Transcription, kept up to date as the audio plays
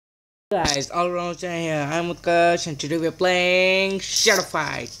Guys, allrounders.ar here. I'm Utkarsh and today we're playing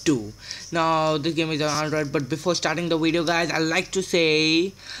Shadowfight 2. Now this game is on Android, but before starting the video, guys, I like to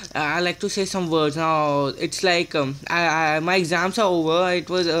say some words. Now it's like my exams are over. It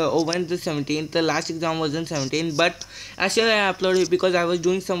was over on the 17th. The last exam was on 17th, but actually I uploaded it because I was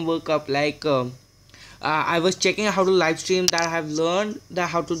doing some work up. I was checking how to live stream. That I have learned that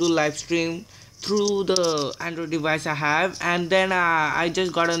how to do live stream through the Android device I have, and then I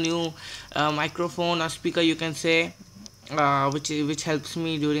just got a new microphone or speaker, you can say, which helps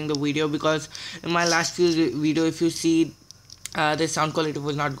me during the video, because in my last few video, if you see, the sound quality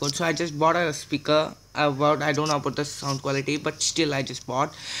was not good, so I just bought a speaker. I don't know about the sound quality, but still I just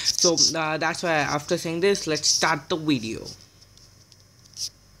bought. So that's why after saying this, let's start the video.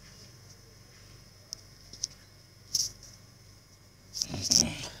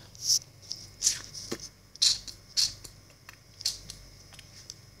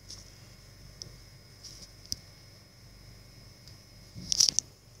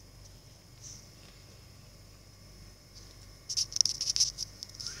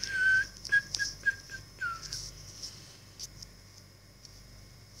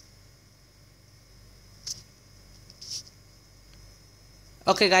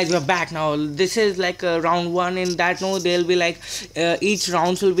 Okay guys, we're back now. This is like round one. In that, no, there'll be like each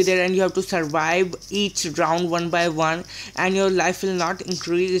rounds will be there, and you have to survive each round one by one, and your life will not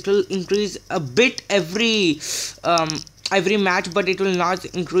increase. It will increase a bit every match, but it will not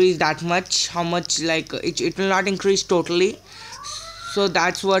increase that much. How much? Like it will not increase totally. So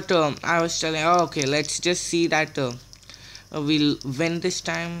that's what I was telling. Oh, okay, let's just see that we'll win this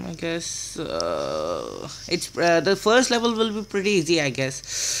time, I guess. It's the first level will be pretty easy, I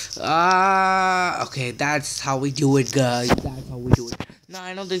guess. Okay, that's how we do it, guys. That's how we do it. Now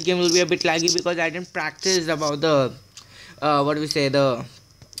I know this game will be a bit laggy because I didn't practice about the what do we say, the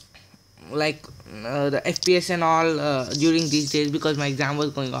FPS and all during these days, because my exam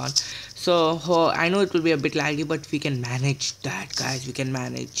was going on. So I know it will be a bit laggy, but we can manage that, guys. We can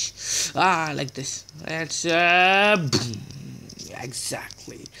manage. Like this. Let's boom.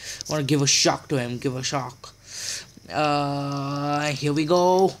 Exactly. Want to give a shock to him. Give a shock. Here we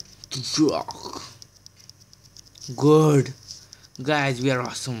go. Good, guys. We are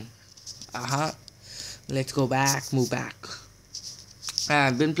awesome. Let's go back. Move back.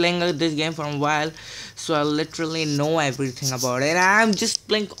 I've been playing this game for a while, so I literally know everything about it. I'm just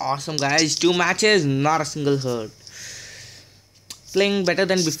playing awesome, guys. 2 matches, not a single hurt. Playing better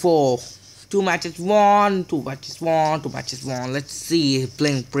than before. 2 matches won, 2 matches won, 2 matches won. Let's see,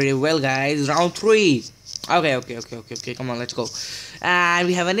 playing pretty well, guys. Round 3. Okay. Come on, let's go. And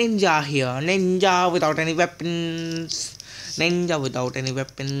we have a ninja here. Ninja without any weapons. Ninja without any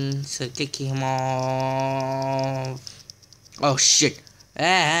weapons. Kick him off. Oh shit.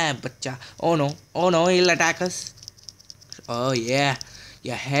 Bacha. Oh no, he'll attack us. Oh yeah.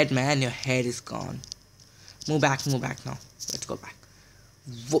 Your head, man, your head is gone. Move back now. Let's go back.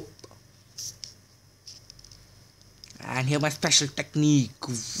 Whoop. And here my special technique.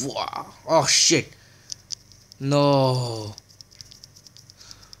 Wow. Oh shit. No.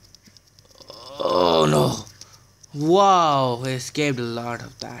 Oh no. Wow, I escaped a lot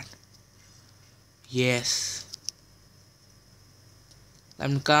of that. Yes. Let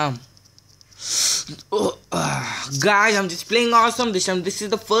me come. Guys, I'm just playing awesome this time. This is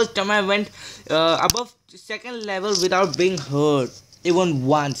the first time I went above the second level without being hurt. Even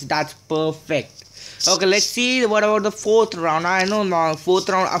once. That's perfect. Okay, let's see what about the 4th round. I know now, 4th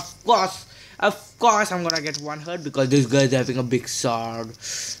round, of course I'm gonna get 1 hurt because this guy's having a big sword.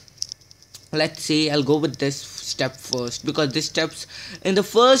 Let's see, I'll go with this step first, because this steps in the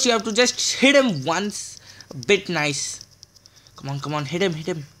first you have to just hit him once. A bit nice. Come on, hit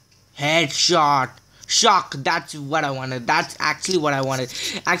him. Headshot. Shock, that's what I wanted. That's actually what I wanted.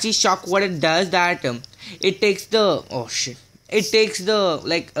 Actually, shock, what it does, that it takes the, oh shit, it takes the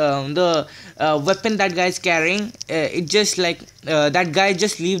weapon that guy's carrying. It just like that guy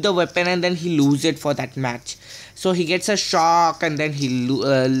just leave the weapon and then he lose it for that match. So he gets a shock and then he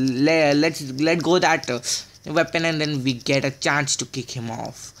let go that weapon, and then we get a chance to kick him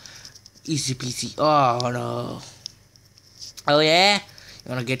off. Easy peasy. Oh no. Oh yeah. You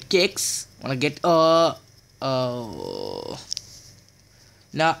wanna get kicks? Wanna get no,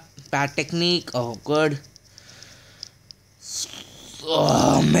 bad technique. Oh good.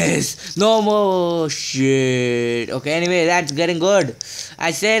 Oh miss. No more shit. Okay, anyway, that's getting good.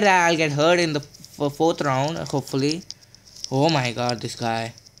 I said that I'll get hurt in the 4th round, hopefully. Oh my god, this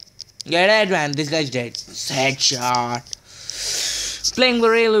guy. Get dead, man. This guy's dead. Headshot. Playing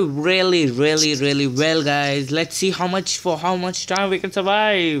really well, guys. Let's see how much time we can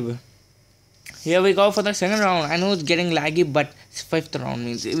survive. Here we go for the second round. I know it's getting laggy, but fifth round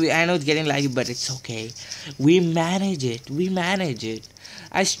means I know it's getting laggy, but it's okay. We manage it. We manage it.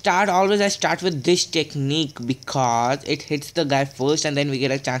 I start with this technique because it hits the guy first, and then we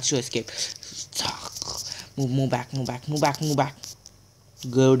get a chance to escape. Move back, move back, move back, move back.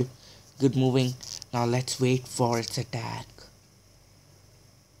 Good, good moving. Now let's wait for its attack.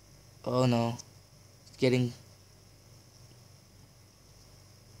 Oh no, it's getting.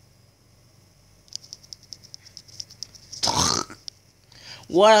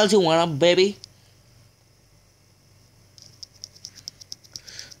 What else you want, baby?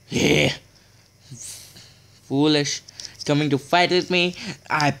 Yeah. Foolish. Coming to fight with me?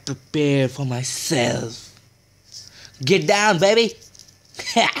 I prepare for myself. Get down, baby.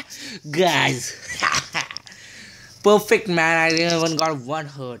 Guys. Perfect, man. I didn't even got one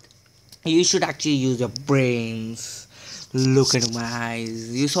hurt. You should actually use your brains. Look into my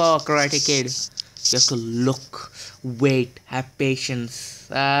eyes. You saw a Karate Kid. You have to look, wait, have patience.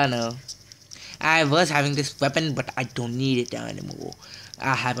 Ah, no. I was having this weapon, but I don't need it anymore.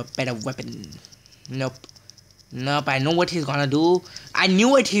 I have a better weapon. Nope. Nope, I know what he's gonna do. I knew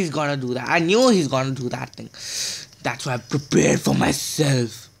what he's gonna do that. I knew he's gonna do that thing. That's why I prepared for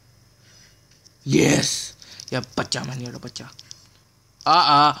myself. Yes. You're a bacha, man. You're a bacha.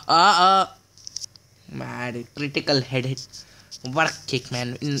 Mad. Critical head hit. What a kick,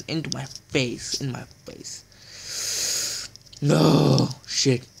 man. Into my face. In my face. No.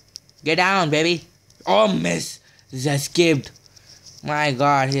 Shit. Get down, baby. Oh, miss. He escaped. My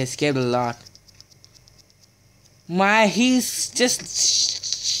god, he escaped a lot. He's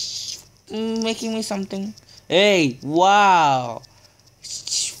just making me something. Hey, wow.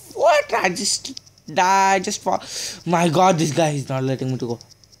 What? I just fall. My god, this guy is not letting me to go.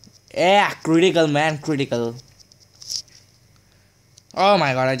 Yeah, critical, man, critical. Oh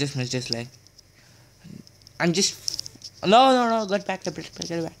my god, I just missed his leg. I'm just. No, get back, get back.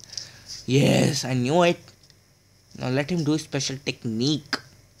 Yes, I knew it. Now let him do special technique.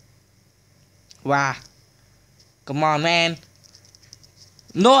 Wow. Come on, man.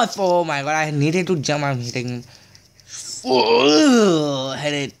 No, oh my god, I needed to jump. I'm hitting him.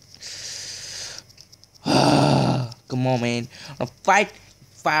 Hit it. Come on, man. Now fight.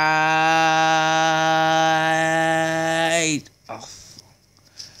 Oh.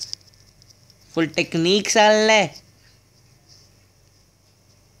 Full techniques, alle.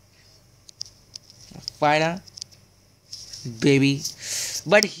 Fight, huh? Baby.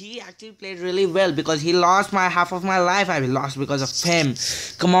 But he actually played really well because he lost my half of my life. I lost because of him.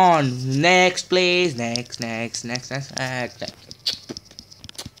 Come on, next please. Next.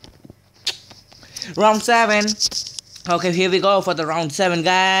 Round 7. Okay, here we go for the round 7,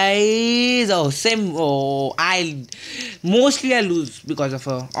 guys. I lose because of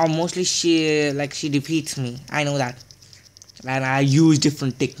her, or mostly she defeats me. I know that, and I use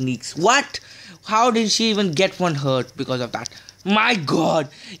different techniques. What? How did she even get one hurt because of that? My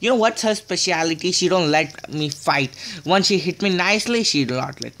god. You know what's her speciality? She don't let me fight. Once she hit me nicely, she do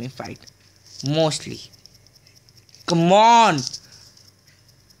not let me fight. Mostly. Come on.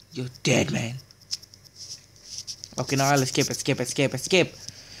 You're dead, man. Okay, now I'll escape.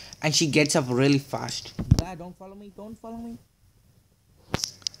 And she gets up really fast. Don't follow me.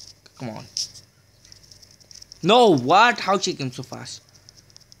 Come on. No, what? How she came so fast?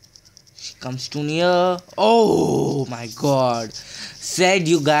 She comes too near. Oh my god. Said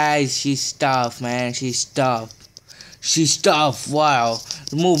you guys, she's tough, man. She's tough. Wow.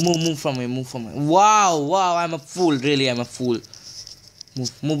 Move from me. Wow. I'm a fool. Really, I'm a fool.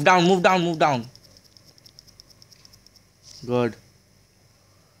 Move down. Good.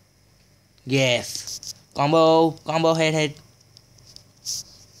 Yes. Combo head.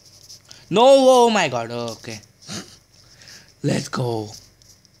 No, oh my god. Okay. Let's go.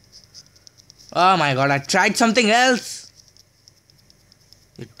 Oh my god, I tried something else.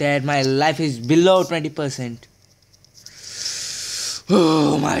 You're dead. My life is below 20%.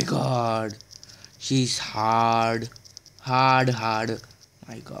 Oh my god. She's hard. My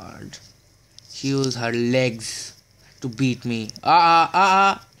god. She used her legs to beat me.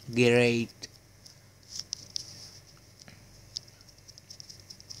 Great.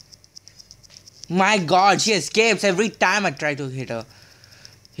 My god, she escapes every time I try to hit her.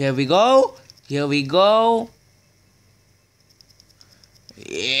 Here we go. Yeah.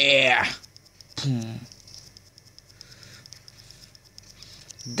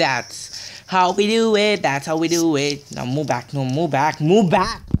 That's how we do it. Now move back. Come on, move back.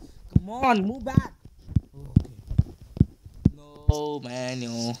 No,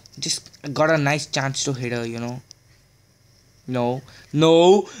 man, just got a nice chance to hit her, No,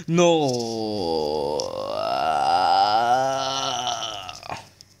 no, no.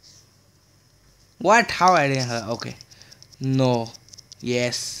 What? How I didn't hear? Okay. No.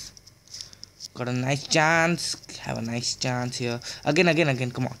 Yes. Got a nice chance. Have a nice chance here.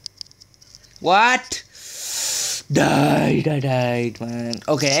 Again. Come on. What? Died, man.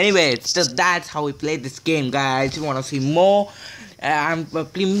 Okay, anyway, so that's how we play this game, guys. If you want to see more,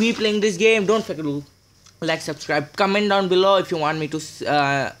 me playing this game, don't forget to like, subscribe, comment down below if you want me to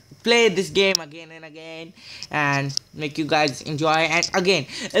play this game again and again and make you guys enjoy. And again,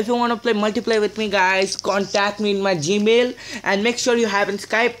 if you want to play multiplayer with me, guys, contact me in my Gmail and make sure you have in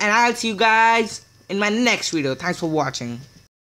Skype, and I'll see you guys in my next video. Thanks for watching.